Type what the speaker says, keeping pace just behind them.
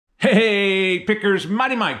Hey, pickers,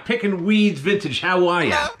 Mighty Mike, picking weeds vintage. How are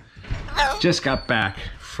ya? Just got back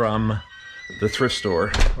from the thrift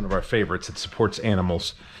store, one of our favorites. It supports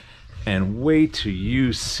animals. And wait till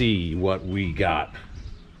you see what we got.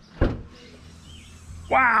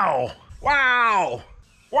 Wow! Wow!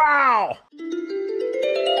 Wow!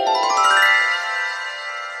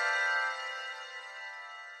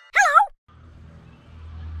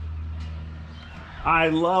 I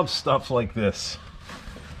love stuff like this.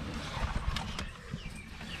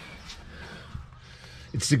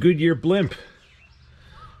 It's the Goodyear blimp.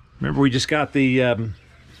 Remember, we just got the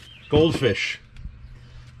goldfish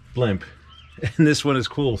blimp. And this one is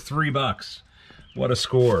cool, $3. What a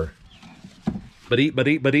score. But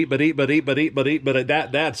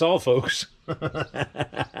that's all, folks.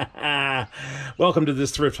 Welcome to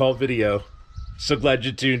this thrift haul video. So glad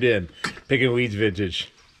you tuned in. Picking weeds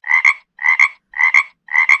vintage.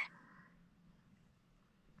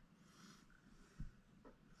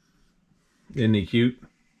 Isn't he cute?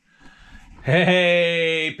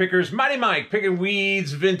 Hey, pickers, Mighty Mike, picking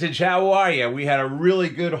weeds vintage. How are ya? We had a really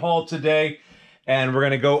good haul today, and we're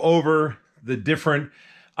going to go over the different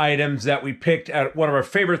items that we picked at one of our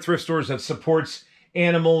favorite thrift stores that supports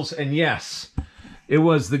animals. And yes, it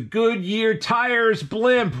was the Goodyear Tires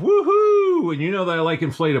blimp. Woohoo! And you know that I like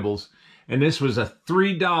inflatables. And this was a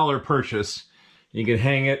 $3 purchase. You can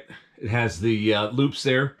hang it. It has the loops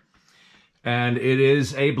there. And it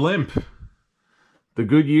is a blimp. The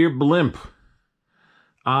Goodyear blimp.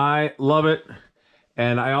 I love it.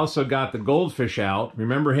 And I also got the goldfish out.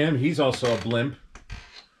 Remember him? He's also a blimp.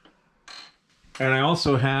 And I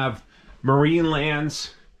also have Marine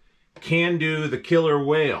Land's Can Do the Killer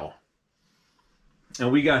Whale. And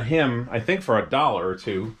we got him, I think, for $1 or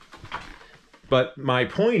 $2. But my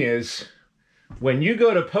point is, when you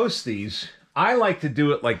go to post these, I like to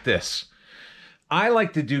do it like this. I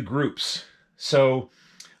like to do groups. So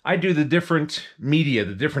I do the different media,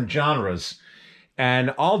 the different genres,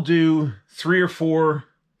 and I'll do 3 or 4,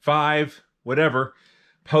 5, whatever,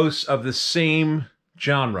 posts of the same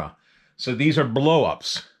genre. So these are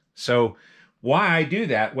blow-ups. So why I do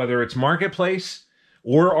that, whether it's Marketplace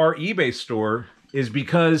or our eBay store, is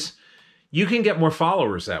because you can get more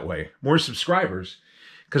followers that way, more subscribers.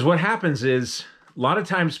 Because what happens is, a lot of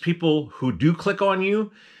times people who do click on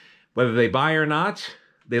you, whether they buy or not,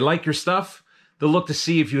 they like your stuff, they'll look to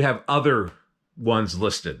see if you have other ones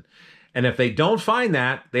listed. And if they don't find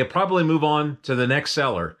that, they'll probably move on to the next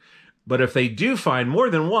seller. But if they do find more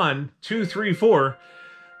than 1, 2, 3, 4,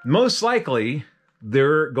 most likely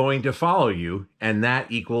they're going to follow you, and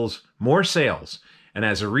that equals more sales. And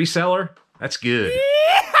as a reseller, that's good.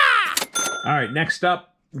 All right, next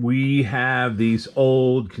up, we have these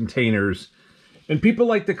old containers. And people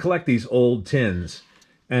like to collect these old tins.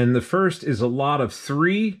 And the first is a lot of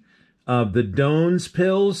 3 of the Doan's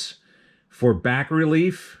pills for back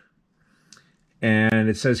relief. And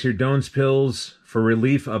it says here, Doan's pills for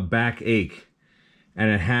relief of backache. And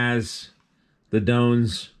it has the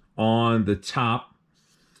Doan's on the top.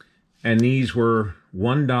 And these were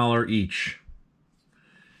 $1 each.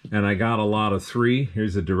 And I got a lot of 3.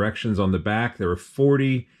 Here's the directions on the back. There were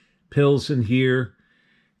 40 pills in here.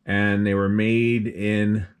 And they were made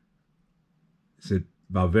in, is it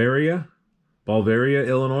Bavaria,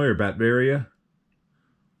 Illinois, or Bavaria,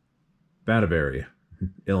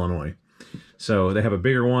 Illinois. So they have a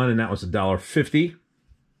bigger one, and that was $1.50.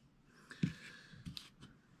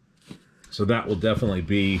 So that will definitely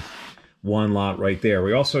be one lot right there.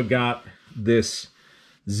 We also got this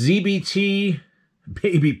ZBT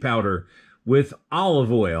baby powder with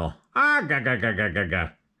olive oil. A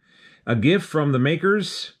gift from the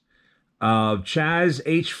makers of Chaz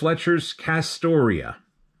H. Fletcher's Castoria.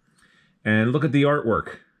 And look at the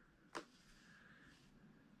artwork.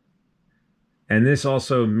 And this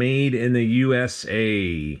also made in the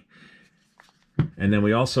USA. And then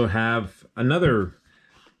we also have another,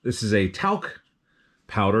 this is a talc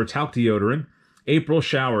powder, talc deodorant. April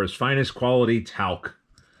Showers, finest quality talc.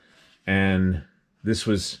 And this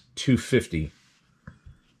was $2.50.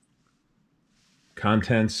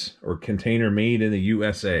 Contents or container made in the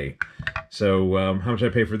USA. So how much I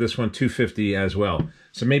pay for this one? $2.50 as well.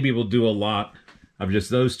 So maybe we'll do a lot of just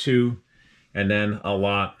those 2, and then a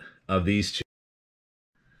lot of these 2.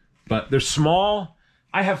 But they're small.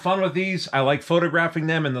 I have fun with these. I like photographing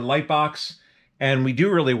them in the light box, and we do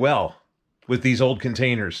really well with these old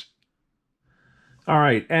containers. All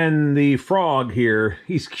right, and the frog here,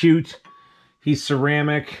 he's cute. He's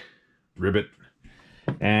ceramic, ribbit,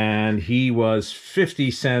 and he was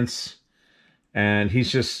 50 cents. And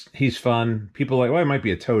he's fun. People like, well, it might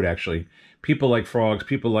be a toad actually. People like frogs,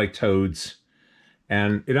 people like toads.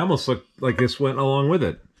 And it almost looked like this went along with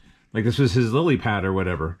it. Like this was his lily pad or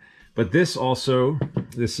whatever. But this also,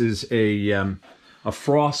 this is a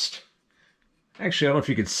frost. Actually, I don't know if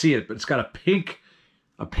you can see it, but it's got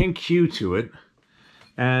a pink hue to it.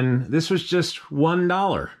 And this was just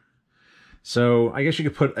 $1. So I guess you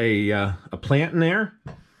could put a plant in there.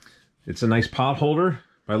 It's a nice pot holder.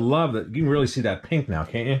 I love that. You can really see that pink now,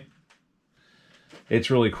 can't you? It's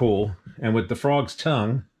really cool. And with the frog's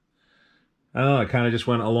tongue, I don't know, it kind of just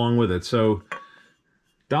went along with it. So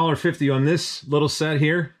 $1.50 on this little set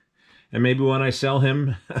here. And maybe when I sell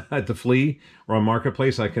him at the flea or on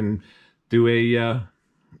Marketplace, I can do a, you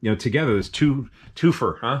know, together. There's two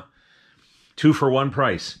for, huh? 2 for 1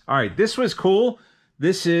 price. All right, this was cool.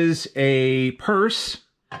 This is a purse,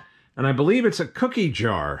 and I believe it's a cookie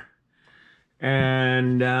jar.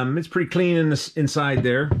 And it's pretty clean in the inside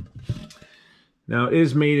there. Now, it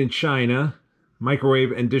is made in China.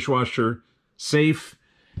 Microwave and dishwasher safe.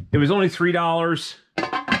 It was only $3.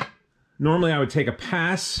 Normally, I would take a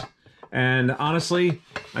pass. And honestly,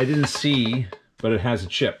 I didn't see, but it has a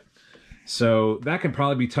chip. So that can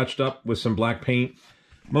probably be touched up with some black paint.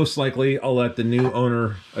 Most likely, I'll let the new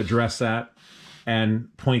owner address that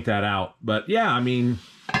and point that out. But yeah, I mean,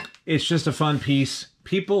 it's just a fun piece.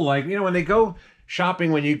 People like, you know, when they go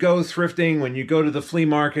shopping, when you go thrifting, when you go to the flea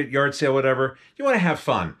market, yard sale, whatever, you want to have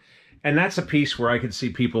fun. And that's a piece where I could see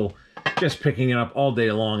people just picking it up all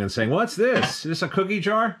day long and saying, what's this? Is this a cookie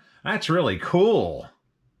jar? That's really cool.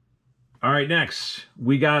 All right, next,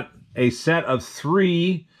 we got a set of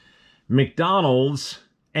 3 McDonald's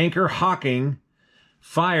Anchor Hocking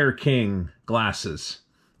Fire King glasses.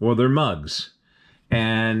 Well, they're mugs.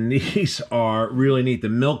 And these are really neat. The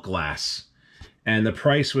milk glass. And the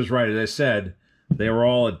price was right. As I said, they were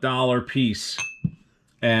all $1 a piece.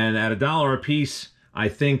 And at $1 a piece, I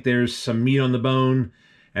think there's some meat on the bone,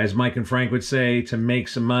 as Mike and Frank would say, to make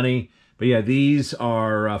some money. But yeah, these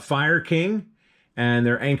are Fire King. And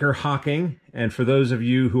they're Anchor Hocking. And for those of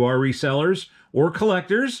you who are resellers or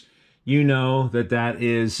collectors, you know that that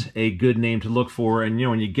is a good name to look for. And, you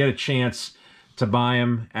know, when you get a chance to buy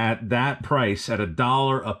them at that price, at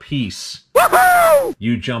 $1 a piece,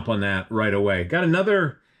 you jump on that right away. Got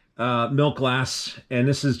another milk glass, and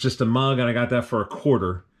this is just a mug, and I got that for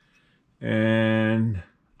 $0.25. And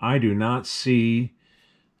I do not see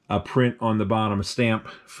a print on the bottom, a stamp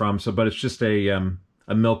from, so, but it's just a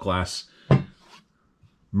milk glass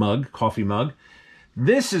mug, coffee mug.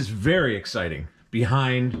 This is very exciting.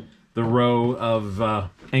 Behind the row of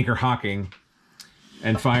Anchor Hocking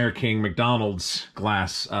and Fire King McDonald's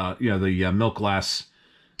glass, you know, the milk glass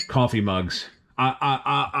coffee mugs.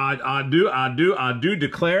 I do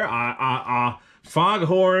declare,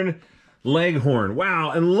 Foghorn Leghorn.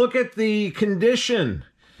 Wow, and look at the condition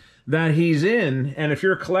that he's in. And if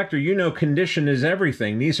you're a collector, you know condition is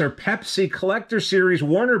everything. These are Pepsi Collector Series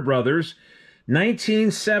Warner Brothers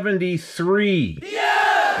 1973.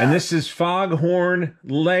 Yeah! And this is Foghorn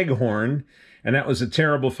Leghorn. And that was a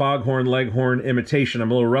terrible Foghorn Leghorn imitation.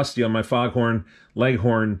 I'm a little rusty on my Foghorn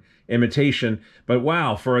Leghorn imitation. But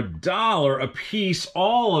wow, for $1 a piece,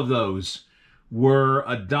 all of those were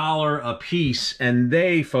 $1 a piece. And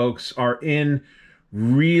they, folks, are in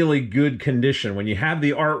really good condition. When you have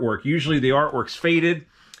the artwork, usually the artwork's faded.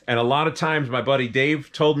 And a lot of times, my buddy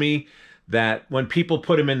Dave told me that when people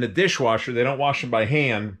put them in the dishwasher, they don't wash them by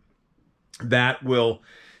hand, that will,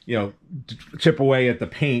 you know, chip away at the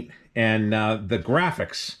paint. And the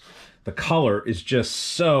graphics, the color is just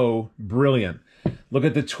so brilliant. Look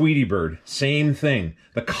at the Tweety bird, same thing.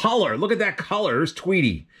 The color, look at that color, there's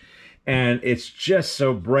Tweety. And it's just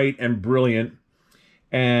so bright and brilliant.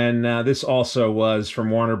 And this also was from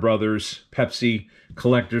Warner Brothers Pepsi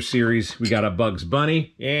Collector Series. We got a Bugs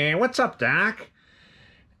Bunny. Yeah, what's up, Doc?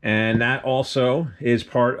 And that also is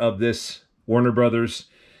part of this Warner Brothers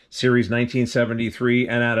Series 1973.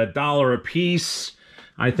 And at $1 a piece,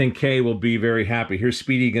 I think Kay will be very happy. Here's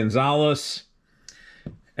Speedy Gonzalez.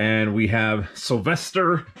 And we have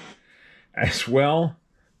Sylvester as well.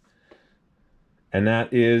 And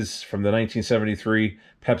that is from the 1973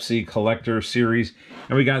 Pepsi Collector Series.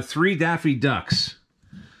 And we got 3 Daffy Ducks.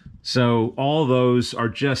 So all those are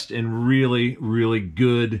just in really, really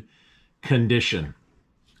good condition.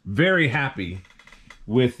 Very happy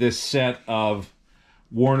with this set of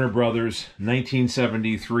Warner Brothers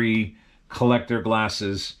 1973 collector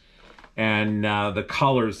glasses. And the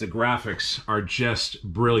colors, the graphics are just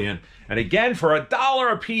brilliant. And again, for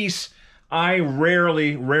 $1 a piece, I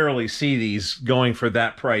rarely see these going for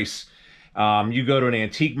that price. You go to an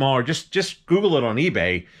antique mall or just Google it on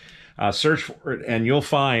eBay, search for it, and you'll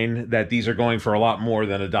find that these are going for a lot more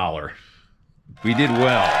than $1. We did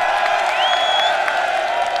well.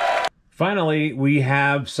 Finally, we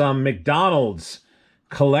have some McDonald's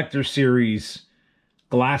Collector Series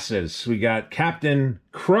glasses. We got Captain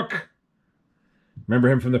Crook.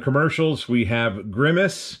 Remember him from the commercials? We have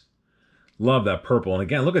Grimace. Love that purple. And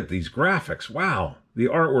again, look at these graphics. Wow. The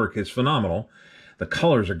artwork is phenomenal. The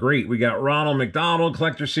colors are great. We got Ronald McDonald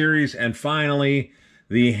Collector Series. And finally,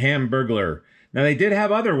 the Hamburglar. Now, they did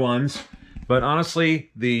have other ones, but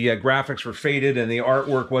honestly, the graphics were faded and the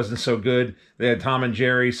artwork wasn't so good. They had Tom and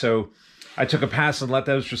Jerry, so I took a pass and let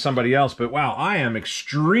those for somebody else. But wow, I am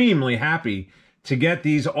extremely happy to get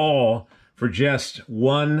these all for just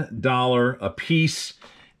 $1 a piece.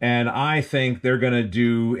 And I think they're going to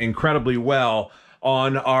do incredibly well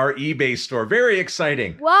on our eBay store. Very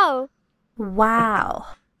exciting. Whoa. Wow.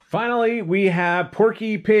 Finally, we have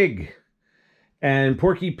Porky Pig. And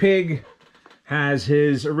Porky Pig has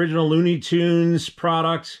his original Looney Tunes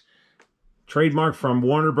product, trademarked from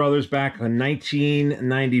Warner Brothers back in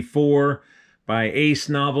 1994 by Ace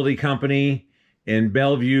Novelty Company in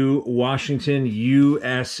Bellevue, Washington,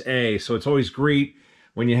 USA. So it's always great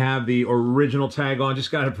when you have the original tag on.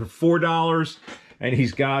 Just got it for $4, and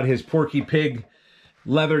he's got his Porky Pig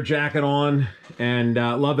leather jacket on, and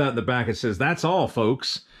love that in the back. It says, "That's all,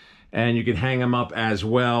 folks," and you can hang him up as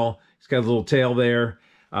well. He's got a little tail there.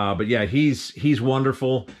 But yeah, he's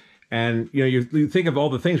wonderful. And, you know, you think of all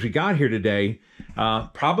the things we got here today,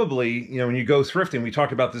 probably, you know, when you go thrifting, we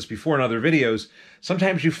talked about this before in other videos,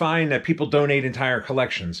 sometimes you find that people donate entire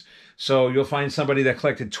collections. So you'll find somebody that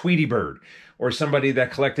collected Tweety Bird or somebody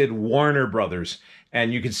that collected Warner Brothers.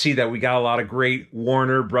 And you can see that we got a lot of great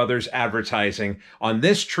Warner Brothers advertising on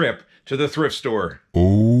this trip to the thrift store.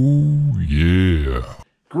 Oh, yeah.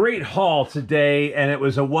 Great haul today, and it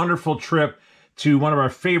was a wonderful trip to one of our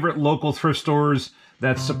favorite local thrift stores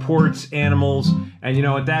that supports animals. And you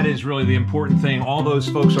know what, that is really the important thing. All those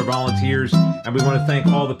folks are volunteers, and we want to thank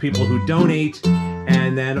all the people who donate,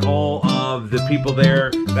 and then all of the people there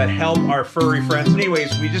that help our furry friends.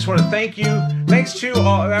 Anyways, we just want to thank you. Thanks to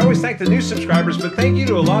all, I always thank the new subscribers, but thank you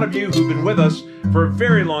to a lot of you who've been with us for a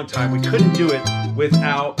very long time. We couldn't do it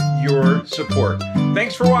without your support.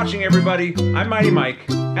 Thanks for watching, everybody. I'm Mighty Mike.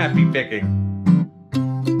 Happy picking.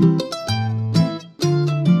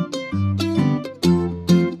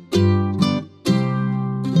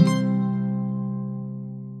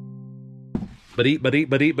 But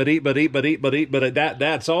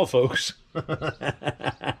that's all, folks.